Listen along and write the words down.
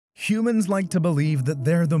Humans like to believe that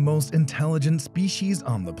they're the most intelligent species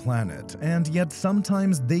on the planet, and yet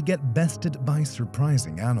sometimes they get bested by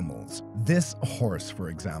surprising animals. This horse, for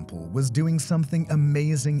example, was doing something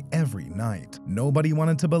amazing every night. Nobody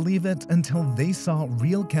wanted to believe it until they saw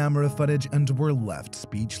real camera footage and were left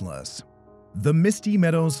speechless. The Misty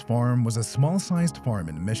Meadows Farm was a small-sized farm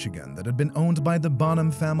in Michigan that had been owned by the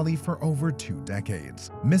Bonham family for over 2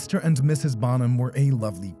 decades. Mr. and Mrs. Bonham were a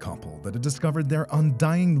lovely couple that had discovered their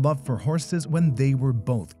undying love for horses when they were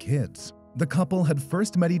both kids. The couple had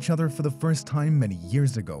first met each other for the first time many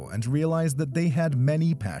years ago and realized that they had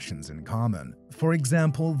many passions in common. For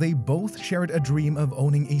example, they both shared a dream of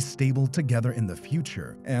owning a stable together in the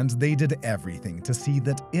future, and they did everything to see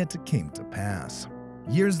that it came to pass.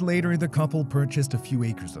 Years later, the couple purchased a few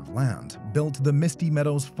acres of land, built the Misty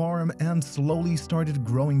Meadows Farm, and slowly started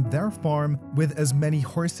growing their farm with as many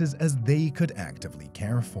horses as they could actively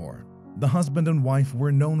care for. The husband and wife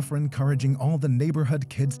were known for encouraging all the neighborhood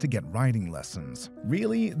kids to get riding lessons.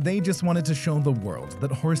 Really, they just wanted to show the world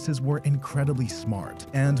that horses were incredibly smart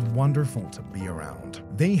and wonderful to be around.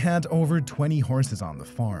 They had over 20 horses on the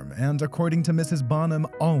farm, and according to Mrs. Bonham,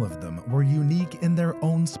 all of them were unique in their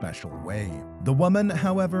own special way. The woman,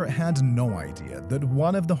 however, had no idea that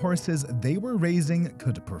one of the horses they were raising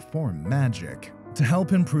could perform magic. To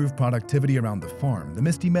help improve productivity around the farm, the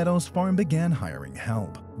Misty Meadows Farm began hiring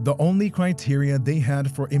help. The only criteria they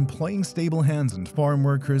had for employing stable hands and farm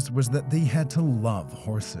workers was that they had to love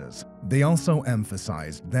horses. They also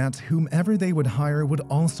emphasized that whomever they would hire would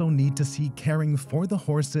also need to see caring for the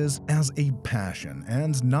horses as a passion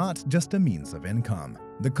and not just a means of income.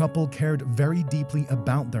 The couple cared very deeply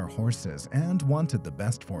about their horses and wanted the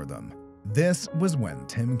best for them. This was when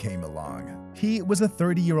Tim came along. He was a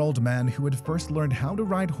 30-year-old man who had first learned how to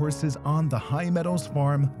ride horses on the High Meadows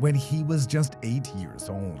farm when he was just 8 years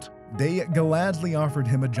old. They gladly offered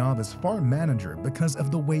him a job as farm manager because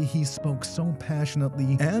of the way he spoke so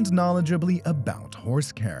passionately and knowledgeably about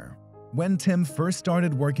horse care. When Tim first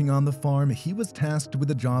started working on the farm, he was tasked with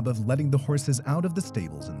the job of letting the horses out of the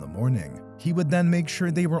stables in the morning. He would then make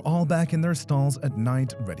sure they were all back in their stalls at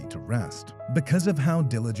night, ready to rest. Because of how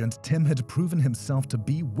diligent Tim had proven himself to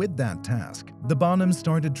be with that task, the Bonhams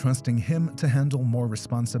started trusting him to handle more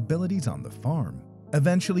responsibilities on the farm.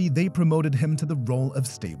 Eventually, they promoted him to the role of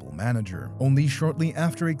stable manager. Only shortly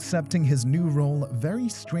after accepting his new role, very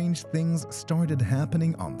strange things started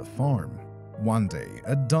happening on the farm. One day,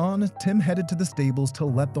 at dawn, Tim headed to the stables to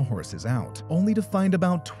let the horses out, only to find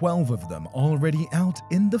about 12 of them already out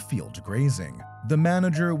in the field grazing. The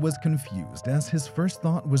manager was confused, as his first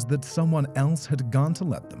thought was that someone else had gone to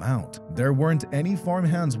let them out. There weren't any farm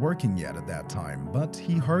hands working yet at that time, but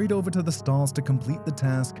he hurried over to the stalls to complete the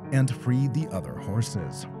task and free the other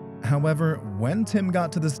horses. However, when Tim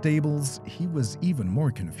got to the stables, he was even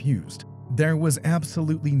more confused. There was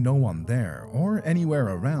absolutely no one there or anywhere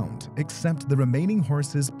around except the remaining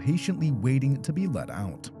horses patiently waiting to be let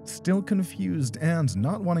out. Still confused and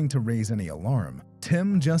not wanting to raise any alarm,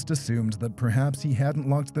 Tim just assumed that perhaps he hadn't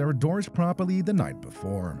locked their doors properly the night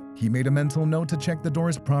before. He made a mental note to check the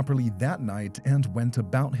doors properly that night and went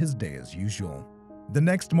about his day as usual. The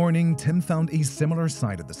next morning, Tim found a similar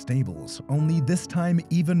sight at the stables, only this time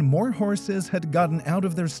even more horses had gotten out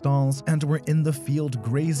of their stalls and were in the field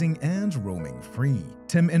grazing and roaming free.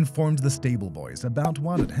 Tim informed the stable boys about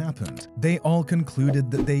what had happened. They all concluded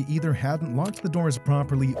that they either hadn't locked the doors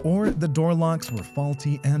properly or the door locks were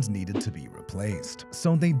faulty and needed to be replaced.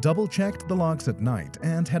 So they double-checked the locks at night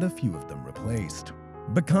and had a few of them replaced.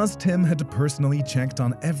 Because Tim had personally checked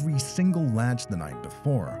on every single latch the night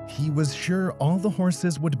before, he was sure all the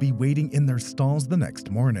horses would be waiting in their stalls the next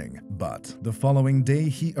morning. But the following day,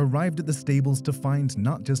 he arrived at the stables to find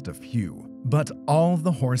not just a few, but all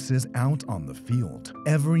the horses out on the field.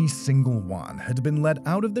 Every single one had been let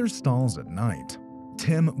out of their stalls at night.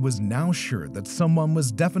 Tim was now sure that someone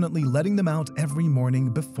was definitely letting them out every morning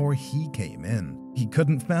before he came in. He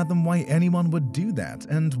couldn't fathom why anyone would do that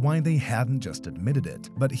and why they hadn't just admitted it,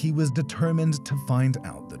 but he was determined to find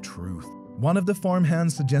out the truth. One of the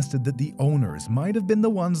farmhands suggested that the owners might have been the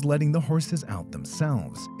ones letting the horses out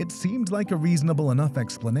themselves. It seemed like a reasonable enough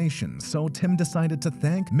explanation, so Tim decided to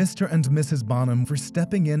thank Mr. and Mrs. Bonham for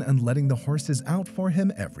stepping in and letting the horses out for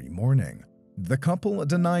him every morning. The couple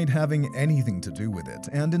denied having anything to do with it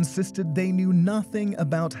and insisted they knew nothing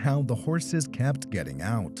about how the horses kept getting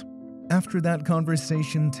out. After that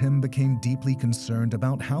conversation, Tim became deeply concerned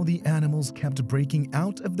about how the animals kept breaking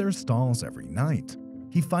out of their stalls every night.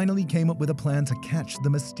 He finally came up with a plan to catch the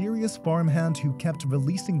mysterious farmhand who kept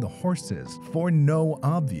releasing the horses for no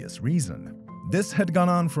obvious reason. This had gone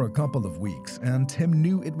on for a couple of weeks, and Tim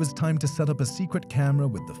knew it was time to set up a secret camera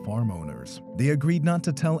with the farm owners. They agreed not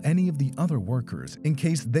to tell any of the other workers in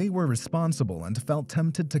case they were responsible and felt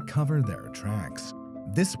tempted to cover their tracks.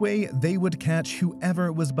 This way, they would catch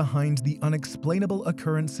whoever was behind the unexplainable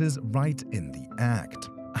occurrences right in the act.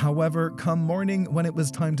 However, come morning when it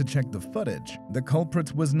was time to check the footage, the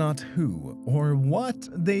culprit was not who or what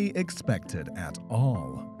they expected at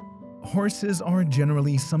all. Horses are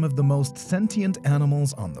generally some of the most sentient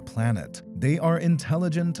animals on the planet. They are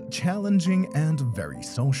intelligent, challenging, and very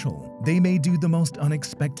social. They may do the most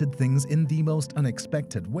unexpected things in the most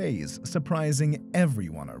unexpected ways, surprising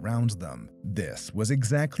everyone around them. This was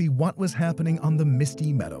exactly what was happening on the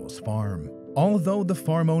Misty Meadows farm. Although the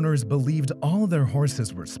farm owners believed all their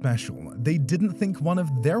horses were special, they didn't think one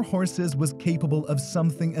of their horses was capable of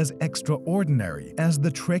something as extraordinary as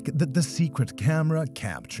the trick that the secret camera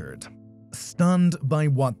captured. Stunned by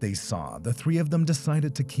what they saw, the three of them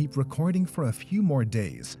decided to keep recording for a few more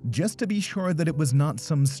days, just to be sure that it was not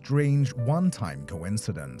some strange one-time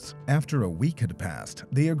coincidence. After a week had passed,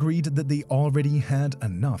 they agreed that they already had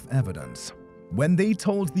enough evidence. When they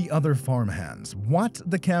told the other farmhands what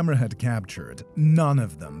the camera had captured, none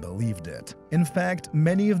of them believed it. In fact,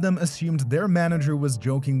 many of them assumed their manager was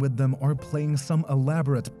joking with them or playing some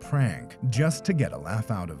elaborate prank just to get a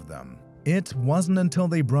laugh out of them. It wasn't until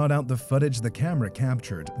they brought out the footage the camera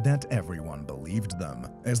captured that everyone believed them.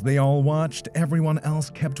 As they all watched, everyone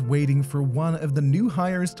else kept waiting for one of the new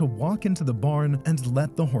hires to walk into the barn and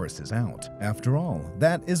let the horses out. After all,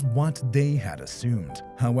 that is what they had assumed.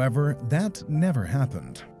 However, that never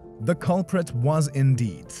happened. The culprit was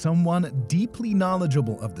indeed someone deeply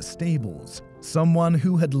knowledgeable of the stables, someone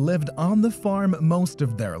who had lived on the farm most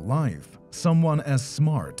of their life, someone as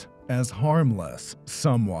smart, as harmless,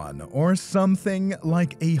 someone or something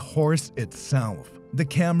like a horse itself. The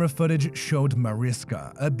camera footage showed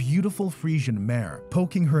Mariska, a beautiful Frisian mare,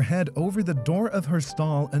 poking her head over the door of her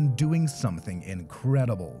stall and doing something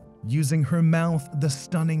incredible. Using her mouth, the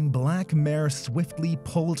stunning black mare swiftly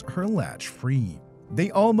pulled her latch free. They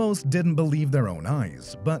almost didn't believe their own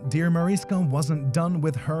eyes, but dear Mariska wasn't done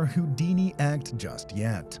with her Houdini act just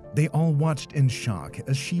yet. They all watched in shock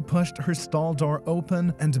as she pushed her stall door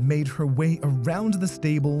open and made her way around the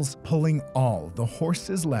stables, pulling all the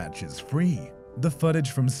horses' latches free. The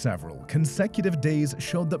footage from several consecutive days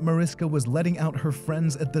showed that Mariska was letting out her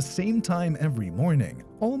friends at the same time every morning,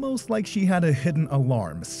 almost like she had a hidden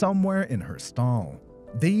alarm somewhere in her stall.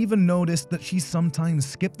 They even noticed that she sometimes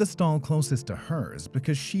skipped the stall closest to hers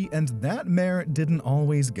because she and that mare didn't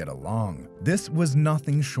always get along. This was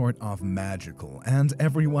nothing short of magical, and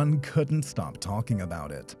everyone couldn't stop talking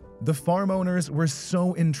about it. The farm owners were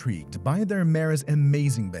so intrigued by their mare's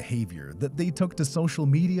amazing behavior that they took to social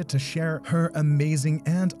media to share her amazing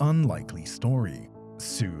and unlikely story.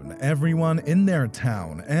 Soon, everyone in their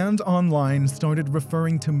town and online started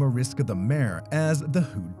referring to Mariska the mare as the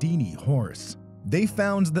Houdini horse. They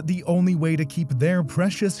found that the only way to keep their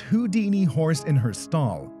precious Houdini horse in her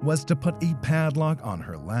stall was to put a padlock on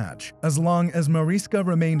her latch. As long as Mariska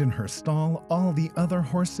remained in her stall, all the other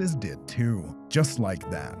horses did too. Just like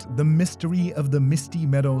that, the mystery of the Misty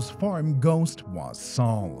Meadows farm ghost was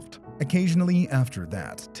solved. Occasionally after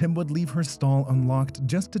that, Tim would leave her stall unlocked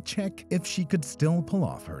just to check if she could still pull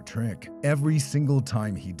off her trick. Every single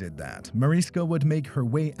time he did that, Mariska would make her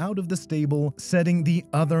way out of the stable, setting the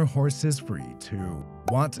other horses free too.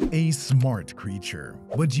 What a smart creature.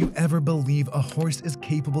 Would you ever believe a horse is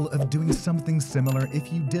capable of doing something similar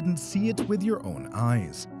if you didn't see it with your own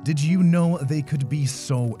eyes? Did you know they could be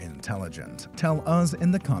so intelligent? Tell us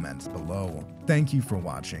in the comments below. Thank you for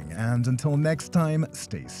watching, and until next time,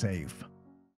 stay safe.